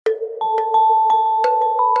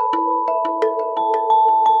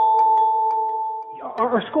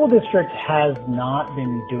Our school district has not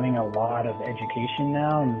been doing a lot of education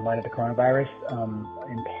now in light of the coronavirus,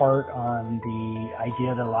 in part on the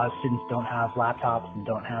idea that a lot of students don't have laptops and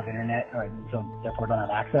don't have internet, or so therefore don't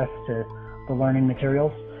have access to the learning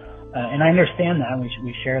materials. And I understand that.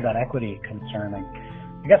 We share that equity concern.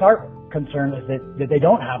 I guess our concern is that they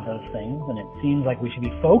don't have those things, and it seems like we should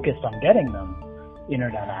be focused on getting them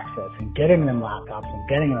internet access and getting them laptops and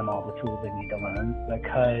getting them all the tools they need to learn,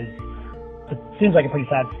 because it seems like a pretty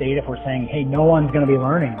sad state if we're saying, hey, no one's going to be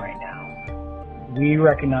learning right now. We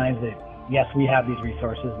recognize that, yes, we have these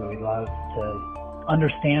resources, but we'd love to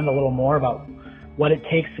understand a little more about what it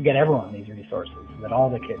takes to get everyone these resources so that all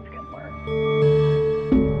the kids can learn.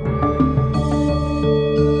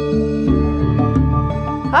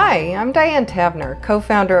 Hi, I'm Diane Tavner,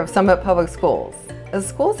 co-founder of Summit Public Schools. As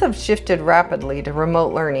schools have shifted rapidly to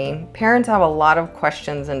remote learning, parents have a lot of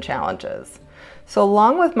questions and challenges. So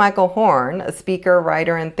along with Michael Horn, a speaker,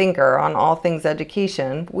 writer, and thinker on all things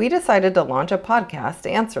education, we decided to launch a podcast to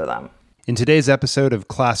answer them. In today's episode of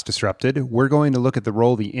Class Disrupted, we're going to look at the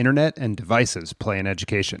role the internet and devices play in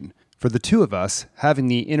education. For the two of us, having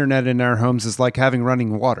the internet in our homes is like having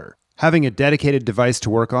running water. Having a dedicated device to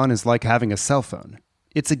work on is like having a cell phone.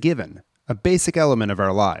 It's a given, a basic element of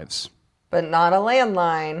our lives. But not a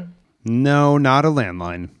landline. No, not a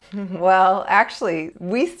landline. Well, actually,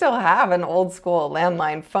 we still have an old school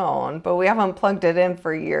landline phone, but we haven't plugged it in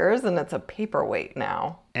for years, and it's a paperweight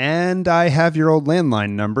now. And I have your old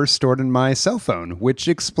landline number stored in my cell phone, which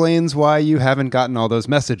explains why you haven't gotten all those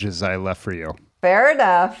messages I left for you. Fair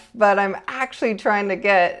enough, but I'm actually trying to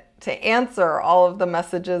get to answer all of the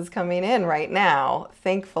messages coming in right now,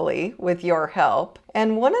 thankfully, with your help.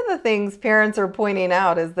 And one of the things parents are pointing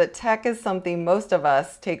out is that tech is something most of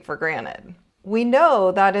us take for granted. We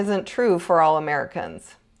know that isn't true for all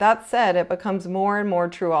Americans. That said, it becomes more and more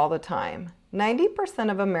true all the time.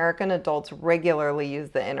 90% of American adults regularly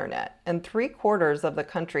use the internet, and 3/4 of the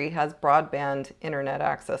country has broadband internet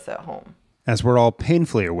access at home. As we're all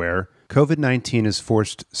painfully aware, COVID-19 has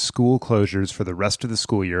forced school closures for the rest of the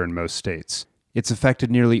school year in most states. It's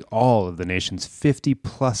affected nearly all of the nation's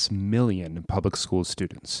 50+ million public school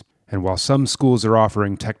students. And while some schools are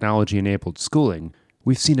offering technology-enabled schooling,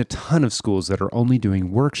 we've seen a ton of schools that are only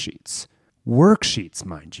doing worksheets. Worksheets,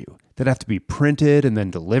 mind you, that have to be printed and then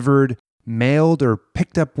delivered, mailed, or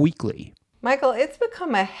picked up weekly. Michael, it's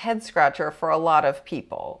become a head scratcher for a lot of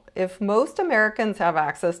people. If most Americans have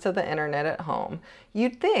access to the internet at home,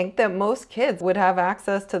 you'd think that most kids would have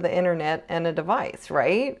access to the internet and a device,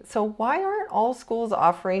 right? So why aren't all schools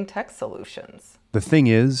offering tech solutions? The thing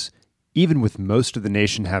is, even with most of the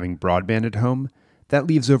nation having broadband at home, that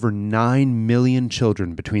leaves over 9 million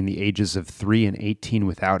children between the ages of 3 and 18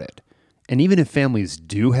 without it. And even if families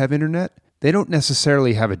do have internet, they don't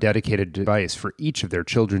necessarily have a dedicated device for each of their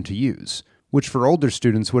children to use, which for older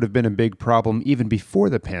students would have been a big problem even before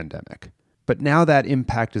the pandemic. But now that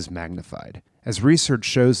impact is magnified, as research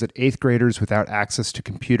shows that 8th graders without access to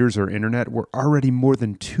computers or internet were already more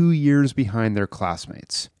than 2 years behind their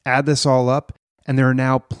classmates. Add this all up, and there are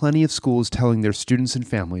now plenty of schools telling their students and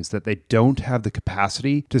families that they don't have the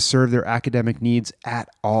capacity to serve their academic needs at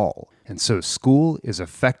all. And so school is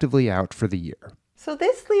effectively out for the year. So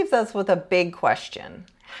this leaves us with a big question.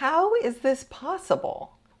 How is this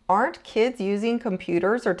possible? Aren't kids using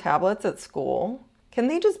computers or tablets at school? Can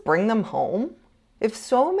they just bring them home? If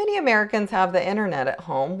so many Americans have the internet at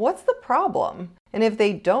home, what's the problem? And if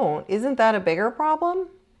they don't, isn't that a bigger problem?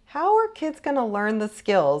 How are kids going to learn the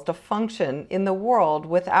skills to function in the world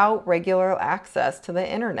without regular access to the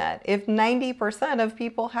internet if 90% of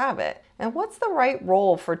people have it? And what's the right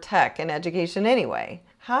role for tech in education anyway?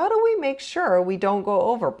 How do we make sure we don't go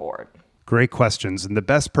overboard? Great questions, and the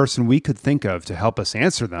best person we could think of to help us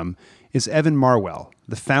answer them is Evan Marwell,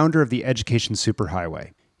 the founder of the Education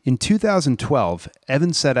Superhighway. In 2012,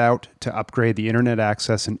 Evan set out to upgrade the internet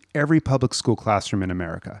access in every public school classroom in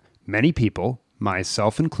America. Many people,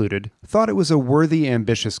 myself included, thought it was a worthy,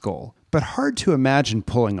 ambitious goal, but hard to imagine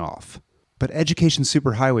pulling off. But Education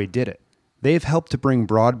Superhighway did it. They've helped to bring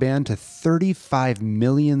broadband to 35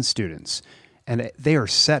 million students, and they are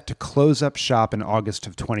set to close up shop in August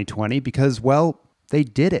of 2020 because, well, they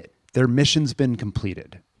did it. Their mission's been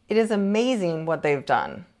completed. It is amazing what they've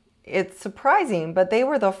done. It's surprising, but they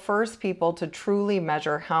were the first people to truly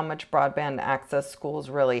measure how much broadband access schools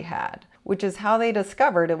really had, which is how they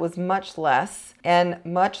discovered it was much less and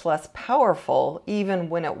much less powerful, even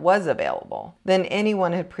when it was available, than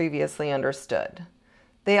anyone had previously understood.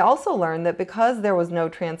 They also learned that because there was no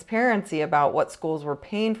transparency about what schools were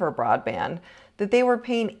paying for broadband, that they were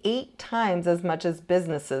paying 8 times as much as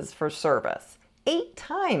businesses for service. 8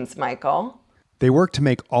 times, Michael. They work to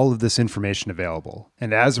make all of this information available,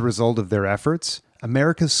 and as a result of their efforts,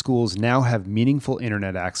 America's schools now have meaningful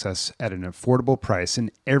internet access at an affordable price in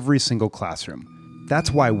every single classroom. That's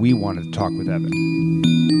why we wanted to talk with Evan.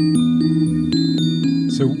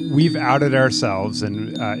 So we've outed ourselves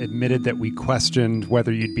and admitted that we questioned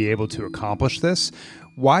whether you'd be able to accomplish this.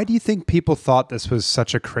 Why do you think people thought this was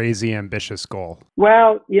such a crazy, ambitious goal?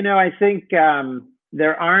 Well, I think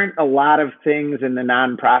there aren't a lot of things in the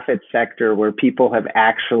nonprofit sector where people have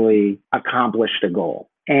actually accomplished a goal.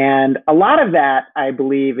 And a lot of that, I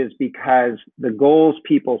believe, is because the goals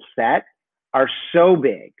people set are so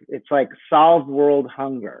big. It's like solve world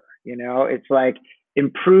hunger. It's like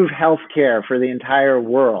improve healthcare for the entire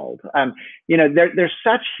world. There's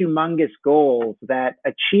such humongous goals that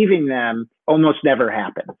achieving them almost never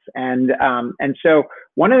happens. And so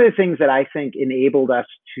one of the things that I think enabled us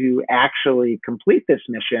to actually complete this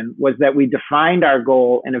mission was that we defined our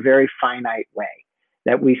goal in a very finite way.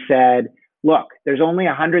 That we said, look, there's only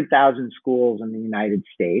 100,000 schools in the United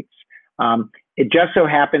States. It just so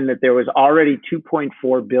happened that there was already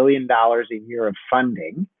 $2.4 billion a year of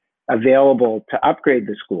funding available to upgrade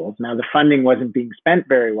the schools. Now, the funding wasn't being spent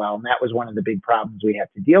very well, and that was one of the big problems we had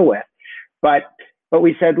to deal with. But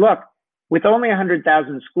we said, look, with only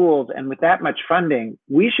 100,000 schools and with that much funding,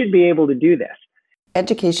 we should be able to do this.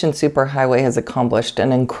 Education Superhighway has accomplished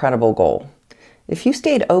an incredible goal. If you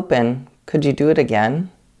stayed open, could you do it again?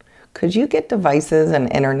 Could you get devices and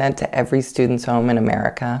internet to every student's home in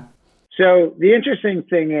America? So the interesting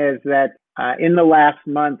thing is that in the last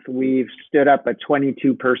month, we've stood up a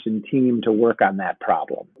 22-person team to work on that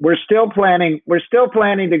problem. We're still planning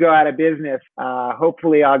to go out of business,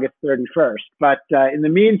 hopefully August 31st. But in the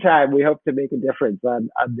meantime, we hope to make a difference on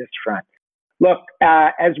this front. Look,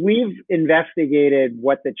 as we've investigated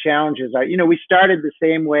what the challenges are, we started the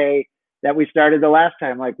same way that we started the last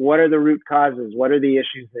time. Like, what are the root causes? What are the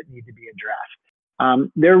issues that need to be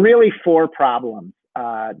addressed? There are really 4 problems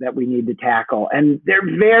that we need to tackle. And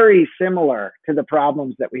they're very similar to the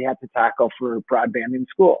problems that we had to tackle for broadband in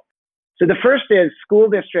school. So the first is school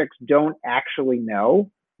districts don't actually know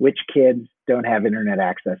which kids don't have internet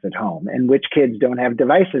access at home and which kids don't have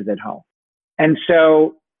devices at home. And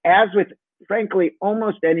so as with, frankly,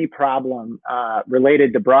 almost any problem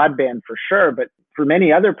related to broadband for sure, but for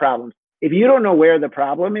many other problems, if you don't know where the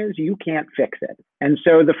problem is, you can't fix it. And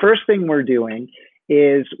so the first thing we're doing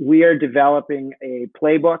is we are developing a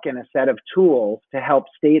playbook and a set of tools to help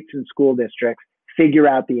states and school districts figure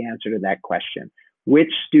out the answer to that question.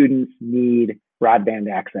 Which students need broadband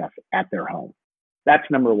access at their home? That's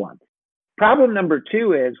number 1. Problem number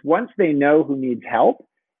 2 is once they know who needs help,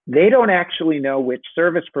 they don't actually know which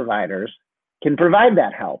service providers can provide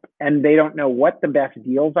that help. And they don't know what the best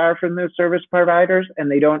deals are from those service providers, and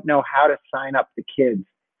they don't know how to sign up the kids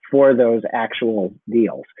for those actual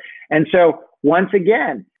deals. And so once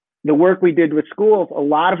again, the work we did with schools, a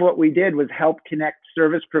lot of what we did was help connect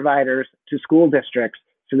service providers to school districts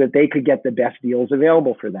so that they could get the best deals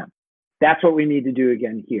available for them. That's what we need to do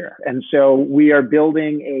again here. And so we are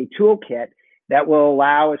building a toolkit that will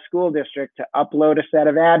allow a school district to upload a set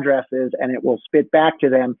of addresses, and it will spit back to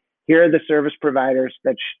them, here are the service providers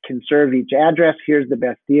that can serve each address, here's the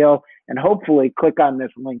best deal, and hopefully click on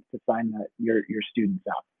this link to sign your students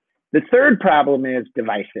up. The third problem is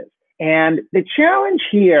devices. And the challenge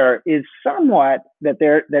here is somewhat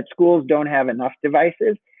that schools don't have enough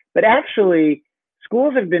devices, but actually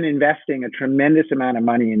schools have been investing a tremendous amount of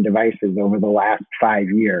money in devices over the last 5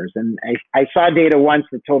 years. And I saw data once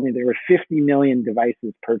that told me there were 50 million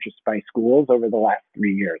devices purchased by schools over the last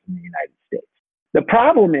 3 years in the United States. The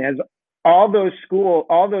problem is all those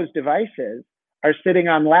devices are sitting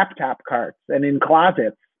on laptop carts and in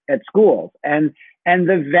closets at schools. And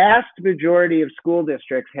the vast majority of school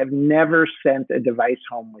districts have never sent a device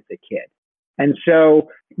home with a kid. And so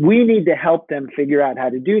we need to help them figure out how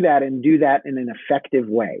to do that and do that in an effective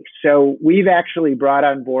way. So we've actually brought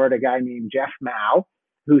on board a guy named Jeff Mao,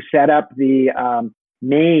 who set up the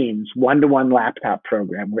Maine's one-to-one laptop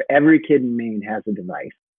program where every kid in Maine has a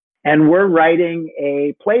device. And we're writing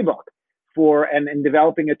a playbook and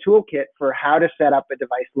developing a toolkit for how to set up a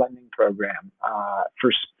device lending program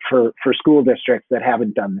for school districts that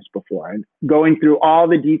haven't done this before. And going through all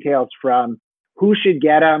the details from who should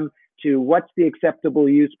get them to what's the acceptable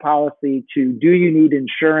use policy to do you need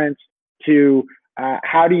insurance to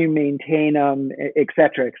how do you maintain them, et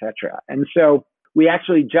cetera, et cetera. And so we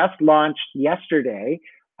actually just launched yesterday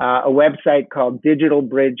a website called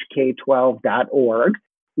digitalbridgek12.org,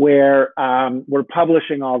 where we're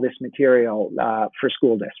publishing all this material for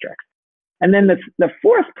school districts. And then the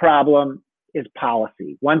fourth problem is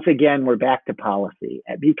policy. Once again, we're back to policy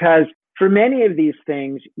because for many of these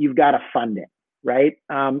things, you've got to fund it, right?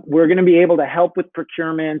 We're going to be able to help with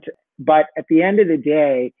procurement, but at the end of the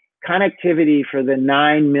day, connectivity for the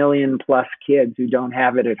 9 million plus kids who don't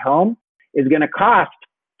have it at home is going to cost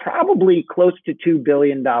probably close to $2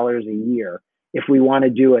 billion a year if we want to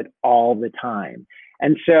do it all the time.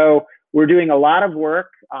 And so we're doing a lot of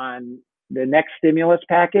work on the next stimulus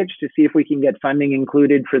package to see if we can get funding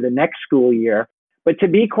included for the next school year. But to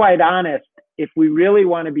be quite honest, if we really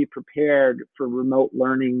want to be prepared for remote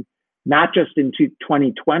learning, not just in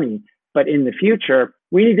 2020, but in the future,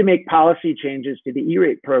 we need to make policy changes to the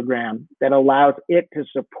E-rate program that allows it to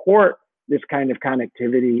support this kind of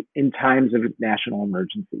connectivity in times of national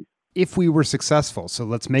emergencies. If we were successful, so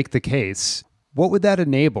let's make the case, what would that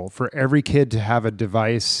enable for every kid to have a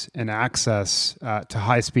device and access to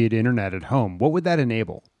high-speed internet at home? What would that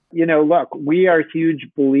enable? Look, we are huge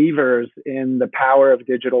believers in the power of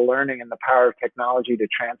digital learning and the power of technology to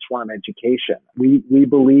transform education. We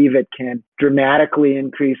believe it can dramatically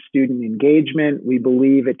increase student engagement. We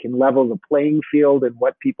believe it can level the playing field in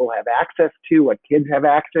what people have access to, what kids have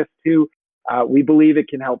access to. We believe it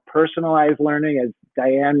can help personalize learning, as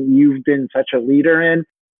Diane, you've been such a leader in.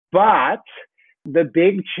 But the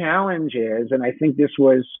big challenge is, and I think this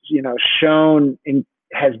was,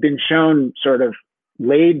 has been shown sort of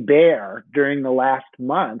laid bare during the last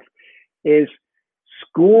month, is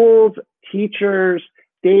schools, teachers,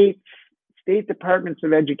 state departments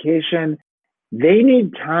of education, they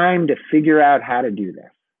need time to figure out how to do this.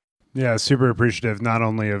 Yeah, super appreciative not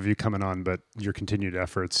only of you coming on, but your continued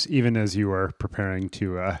efforts, even as you are preparing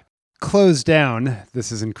to close down.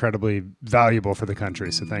 This is incredibly valuable for the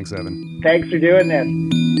country. So thanks, Evan. Thanks for doing this.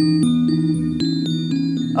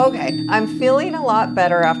 Okay, I'm feeling a lot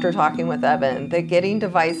better after talking with Evan that getting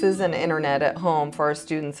devices and internet at home for our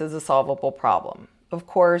students is a solvable problem. Of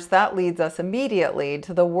course, that leads us immediately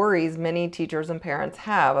to the worries many teachers and parents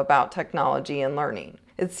have about technology and learning.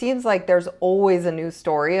 It seems like there's always a new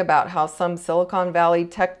story about how some Silicon Valley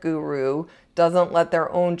tech guru doesn't let their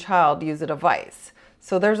own child use a device.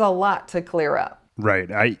 So there's a lot to clear up.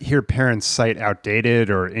 Right. I hear parents cite outdated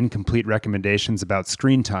or incomplete recommendations about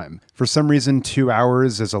screen time. For some reason, 2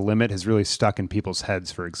 hours as a limit has really stuck in people's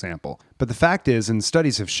heads, for example. But the fact is, and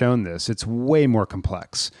studies have shown this, it's way more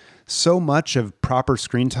complex. So much of proper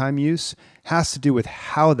screen time use has to do with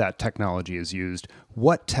how that technology is used,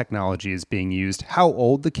 what technology is being used, how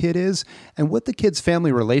old the kid is, and what the kid's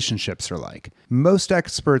family relationships are like. Most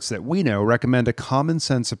experts that we know recommend a common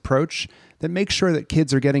sense approach that makes sure that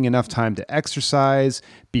kids are getting enough time to exercise,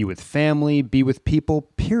 be with family, be with people,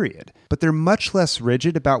 period. But they're much less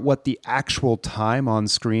rigid about what the actual time on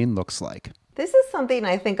screen looks like. This is something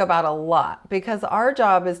I think about a lot because our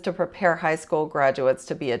job is to prepare high school graduates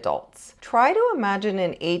to be adults. Try to imagine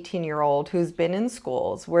an 18-year-old who's been in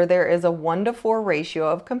schools where there is a 1-to-4 ratio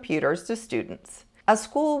of computers to students. A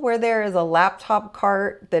school where there is a laptop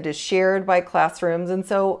cart that is shared by classrooms, and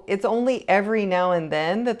so it's only every now and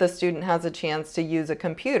then that the student has a chance to use a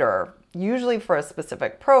computer, usually for a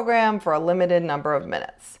specific program for a limited number of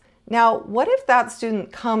minutes. Now, what if that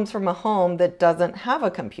student comes from a home that doesn't have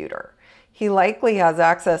a computer? He likely has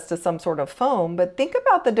access to some sort of phone, but think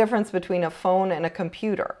about the difference between a phone and a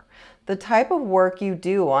computer. The type of work you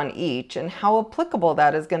do on each and how applicable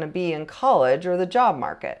that is going to be in college or the job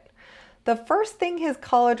market. The first thing his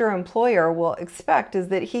college or employer will expect is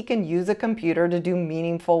that he can use a computer to do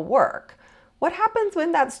meaningful work. What happens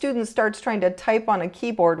when that student starts trying to type on a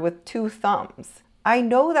keyboard with 2 thumbs? I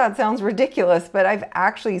know that sounds ridiculous, but I've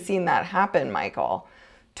actually seen that happen, Michael.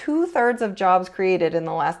 2/3 of jobs created in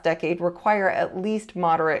the last decade require at least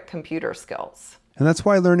moderate computer skills. And that's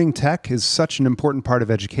why learning tech is such an important part of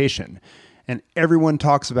education. And everyone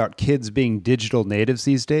talks about kids being digital natives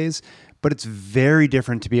these days, but it's very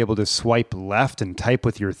different to be able to swipe left and type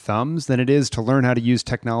with your thumbs than it is to learn how to use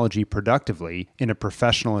technology productively in a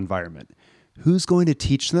professional environment. Who's going to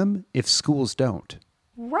teach them if schools don't?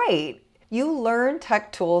 Right. You learn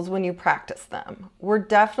tech tools when you practice them. We're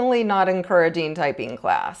definitely not encouraging typing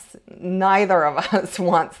class. Neither of us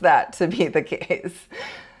wants that to be the case.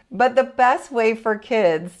 But the best way for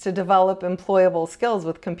kids to develop employable skills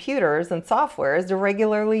with computers and software is to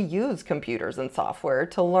regularly use computers and software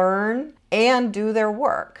to learn and do their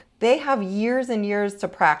work. They have years and years to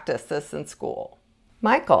practice this in school.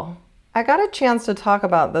 Michael, I got a chance to talk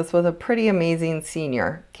about this with a pretty amazing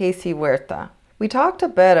senior, Casey Huerta. We talked a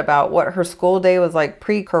bit about what her school day was like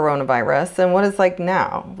pre-coronavirus and what it's like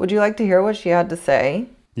now. Would you like to hear what she had to say?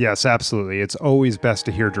 Yes, absolutely. It's always best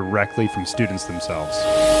to hear directly from students themselves.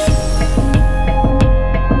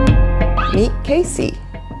 Meet Casey.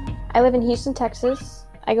 I live in Houston, Texas.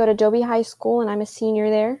 I go to Dobie High School and I'm a senior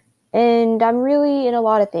there. And I'm really in a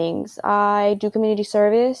lot of things. I do community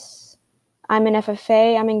service. I'm in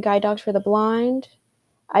FFA. I'm in Guide Dogs for the Blind.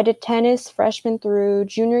 I did tennis freshman through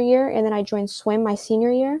junior year, and then I joined swim my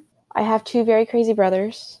senior year. I have two very crazy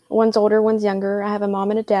brothers. One's older, one's younger. I have a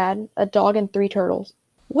mom and a dad, a dog, and 3 turtles.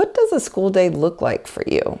 What does a school day look like for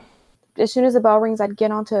you? As soon as the bell rings, I'd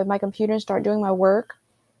get onto my computer and start doing my work.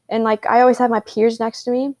 And I always have my peers next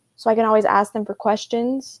to me, so I can always ask them for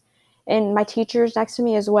questions, and my teachers next to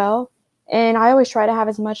me as well. And I always try to have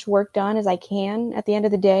as much work done as I can at the end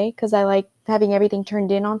of the day because I like having everything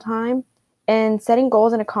turned in on time. And setting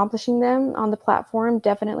goals and accomplishing them on the platform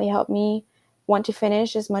definitely helped me want to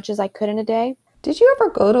finish as much as I could in a day. Did you ever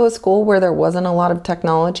go to a school where there wasn't a lot of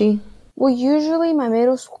technology? Well, usually my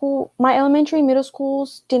elementary, middle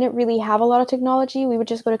schools didn't really have a lot of technology. We would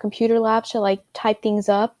just go to computer labs to type things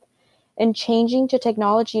up. And changing to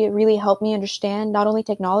technology, it really helped me understand not only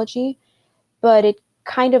technology, but it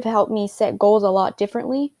kind of helped me set goals a lot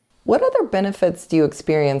differently. What other benefits do you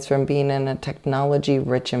experience from being in a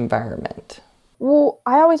technology-rich environment? Well,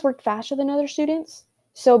 I always worked faster than other students.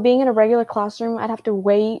 So being in a regular classroom, I'd have to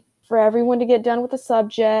wait for everyone to get done with the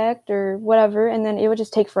subject or whatever, and then it would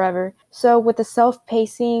just take forever. So with the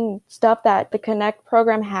self-pacing stuff that the Connect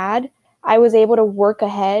program had, I was able to work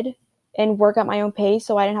ahead and work at my own pace,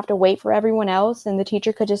 so I didn't have to wait for everyone else, and the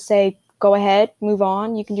teacher could just say, go ahead, move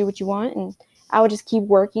on, you can do what you want, and I would just keep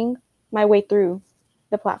working my way through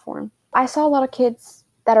the platform. I saw a lot of kids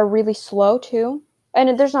that are really slow too,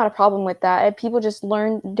 and there's not a problem with that. People just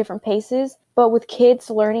learn different paces, but with kids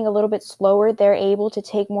learning a little bit slower, they're able to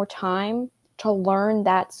take more time to learn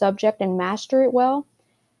that subject and master it well,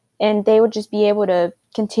 and they would just be able to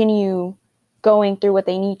continue going through what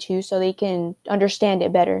they need to so they can understand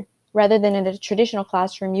it better. Rather than in a traditional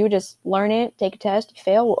classroom, you would just learn it, take a test, you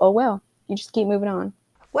fail, oh well, you just keep moving on.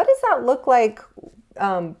 What does that look like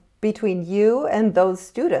between you and those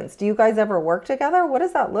students? Do you guys ever work together? What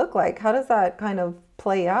does that look like? How does that kind of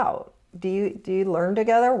play out? Do you learn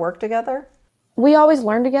together, work together? We always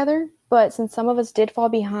learn together, but since some of us did fall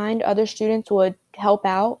behind, other students would help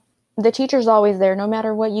out. The teacher's always there. No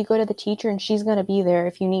matter what, you go to the teacher and she's going to be there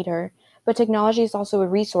if you need her. But technology is also a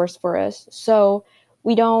resource for us. So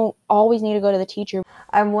we don't always need to go to the teacher.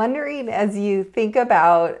 I'm wondering, as you think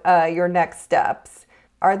about your next steps,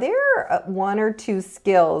 are there 1 or 2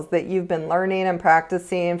 skills that you've been learning and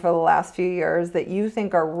practicing for the last few years that you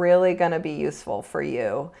think are really going to be useful for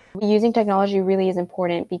you? Using technology really is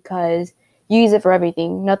important because you use it for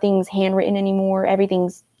everything. Nothing's handwritten anymore.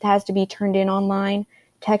 Everything has to be turned in online.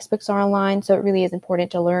 Textbooks are online, so it really is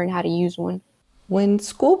important to learn how to use one. When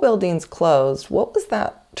school buildings closed, what was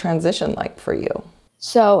that transition like for you?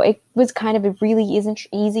 So it was kind of a really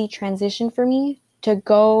easy transition for me to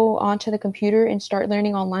go onto the computer and start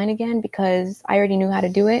learning online again because I already knew how to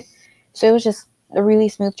do it. So it was just a really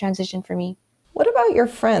smooth transition for me. What about your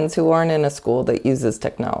friends who aren't in a school that uses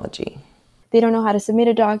technology? They don't know how to submit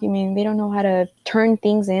a document. They don't know how to turn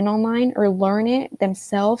things in online or learn it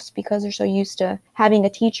themselves because they're so used to having a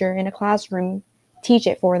teacher in a classroom teach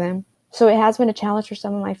it for them. So it has been a challenge for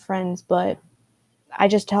some of my friends, but I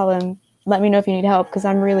just tell them, let me know if you need help because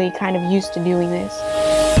I'm really kind of used to doing this.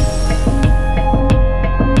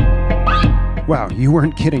 Wow, you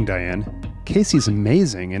weren't kidding, Diane. Casey's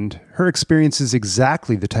amazing, and her experience is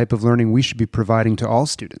exactly the type of learning we should be providing to all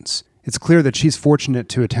students. It's clear that she's fortunate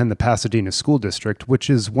to attend the Pasadena School District, which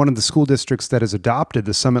is one of the school districts that has adopted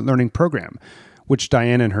the Summit Learning Program, which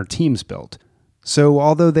Diane and her teams built. So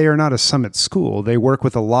although they are not a Summit school, they work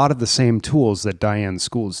with a lot of the same tools that Diane's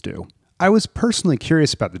schools do. I was personally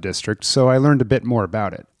curious about the district, so I learned a bit more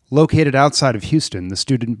about it. Located outside of Houston, the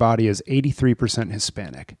student body is 83%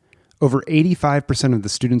 Hispanic. Over 85% of the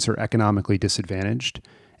students are economically disadvantaged,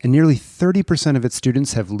 and nearly 30% of its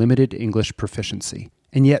students have limited English proficiency.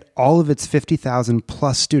 And yet all of its 50,000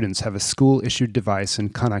 plus students have a school-issued device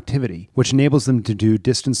and connectivity, which enables them to do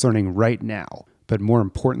distance learning right now, but more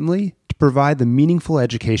importantly, to provide the meaningful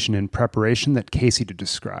education and preparation that Casey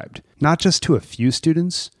described, not just to a few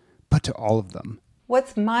students, but to all of them.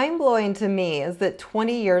 What's mind-blowing to me is that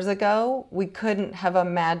 20 years ago, we couldn't have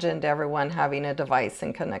imagined everyone having a device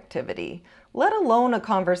and connectivity, let alone a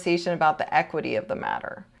conversation about the equity of the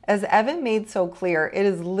matter. As Evan made so clear, it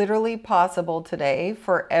is literally possible today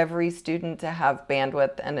for every student to have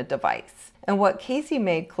bandwidth and a device. And what Casey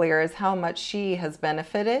made clear is how much she has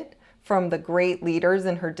benefited from the great leaders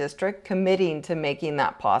in her district committing to making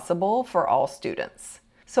that possible for all students.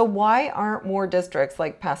 So why aren't more districts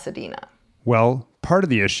like Pasadena? Well, part of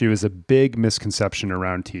the issue is a big misconception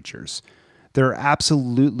around teachers. There are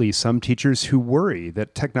absolutely some teachers who worry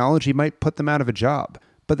that technology might put them out of a job.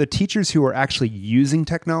 But the teachers who are actually using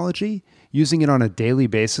technology, using it on a daily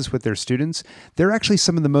basis with their students, they're actually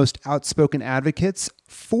some of the most outspoken advocates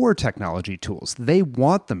for technology tools. They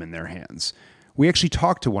want them in their hands. We actually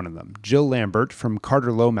talked to one of them, Jill Lambert from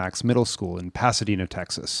Carter Lomax Middle School in Pasadena,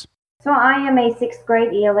 Texas. So I am a 6th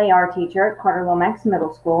grade ELAR teacher at Carter Lomax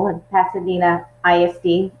Middle School in Pasadena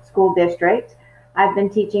ISD School District. I've been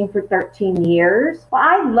teaching for 13 years. Well,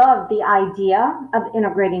 I love the idea of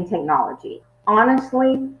integrating technology.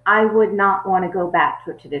 Honestly, I would not want to go back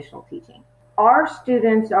to traditional teaching. Our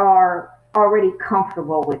students are already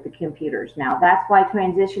comfortable with the computers now. That's why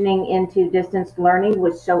transitioning into distance learning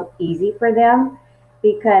was so easy for them,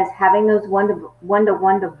 because having those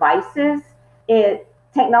one-to-one devices,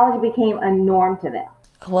 technology became a norm to them.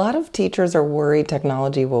 A lot of teachers are worried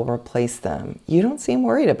technology will replace them. You don't seem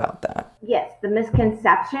worried about that. Yes, the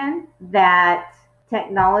misconception that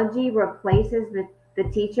technology replaces the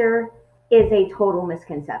teacher is a total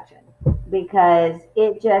misconception, because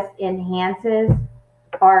it just enhances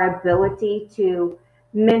our ability to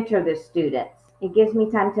mentor the students. It gives me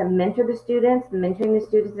time to mentor the students. Mentoring the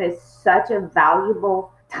students is such a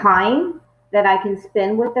valuable time that I can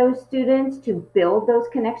spend with those students to build those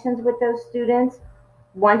connections with those students.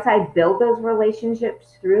 Once I build those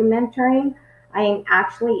relationships through mentoring, I am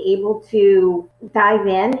actually able to dive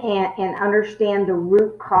in and understand the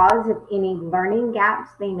root cause of any learning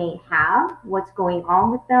gaps they may have, what's going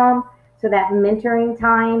on with them. So that mentoring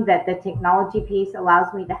time that the technology piece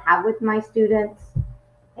allows me to have with my students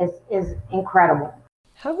is incredible.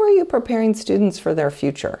 How are you preparing students for their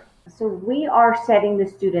future? So we are setting the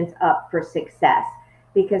students up for success,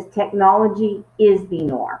 because technology is the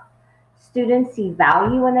norm. Students see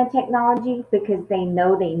value in the technology because they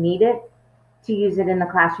know they need it to use it in the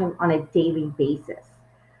classroom on a daily basis.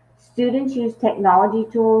 Students use technology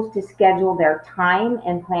tools to schedule their time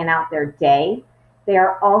and plan out their day. They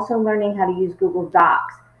are also learning how to use Google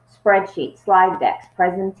Docs, spreadsheets, slide decks,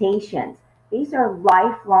 presentations. These are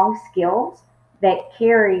lifelong skills that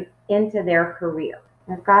carry into their career.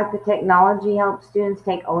 I've got the technology helps students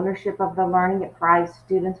take ownership of the learning. It provides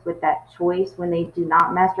students with that choice when they do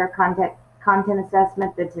not master a content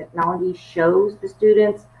assessment. The technology shows the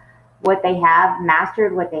students what they have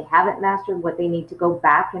mastered, what they haven't mastered, what they need to go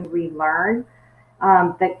back and relearn.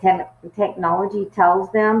 The technology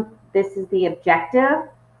tells them this is the objective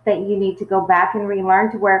that you need to go back and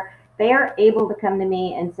relearn, to where they are able to come to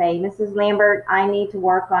me and say, Mrs. Lambert, I need to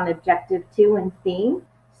work on objective 2 and theme.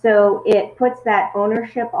 So it puts that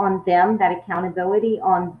ownership on them, that accountability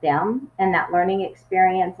on them, and that learning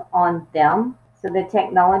experience on them. So the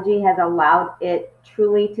technology has allowed it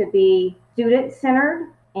truly to be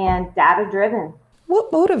student-centered and data-driven. What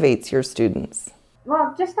motivates your students?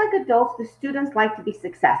 Well, just like adults, the students like to be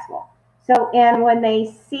successful. So, and when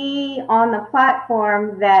they see on the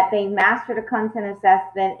platform that they mastered a content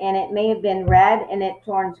assessment and it may have been red and it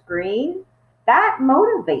turns green, that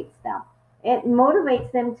motivates them. It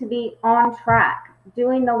motivates them to be on track.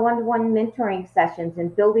 Doing the one-to-one mentoring sessions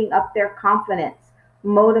and building up their confidence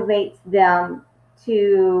motivates them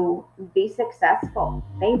to be successful.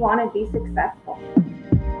 They want to be successful.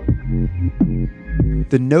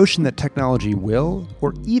 The notion that technology will,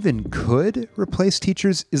 or even could, replace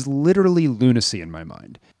teachers is literally lunacy in my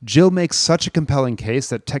mind. Jill makes such a compelling case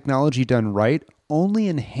that technology done right only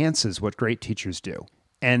enhances what great teachers do.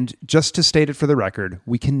 And just to state it for the record,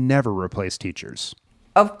 we can never replace teachers.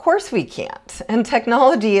 Of course we can't. And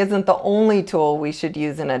technology isn't the only tool we should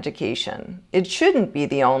use in education. It shouldn't be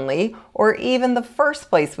the only, or even the first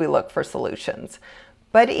place we look for solutions.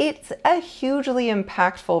 But it's a hugely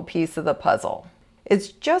impactful piece of the puzzle. It's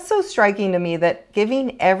just so striking to me that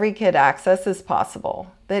giving every kid access is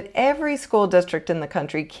possible, that every school district in the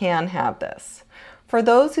country can have this. For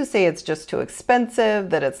those who say it's just too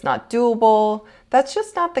expensive, that it's not doable, that's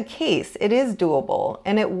just not the case. It is doable,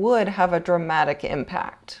 and it would have a dramatic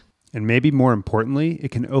impact. And maybe more importantly,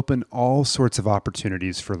 it can open all sorts of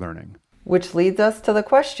opportunities for learning. Which leads us to the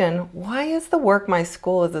question, why is the work my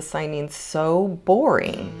school is assigning so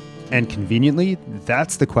boring? And conveniently,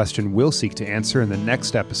 that's the question we'll seek to answer in the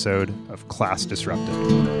next episode of Class Disrupted.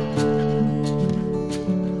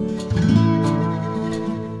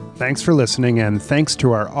 Thanks for listening, and thanks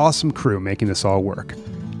to our awesome crew making this all work.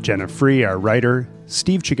 Jenna Free, our writer,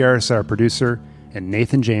 Steve Chigueras, our producer, and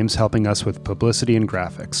Nathan James helping us with publicity and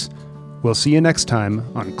graphics. We'll see you next time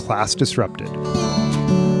on Class Disrupted.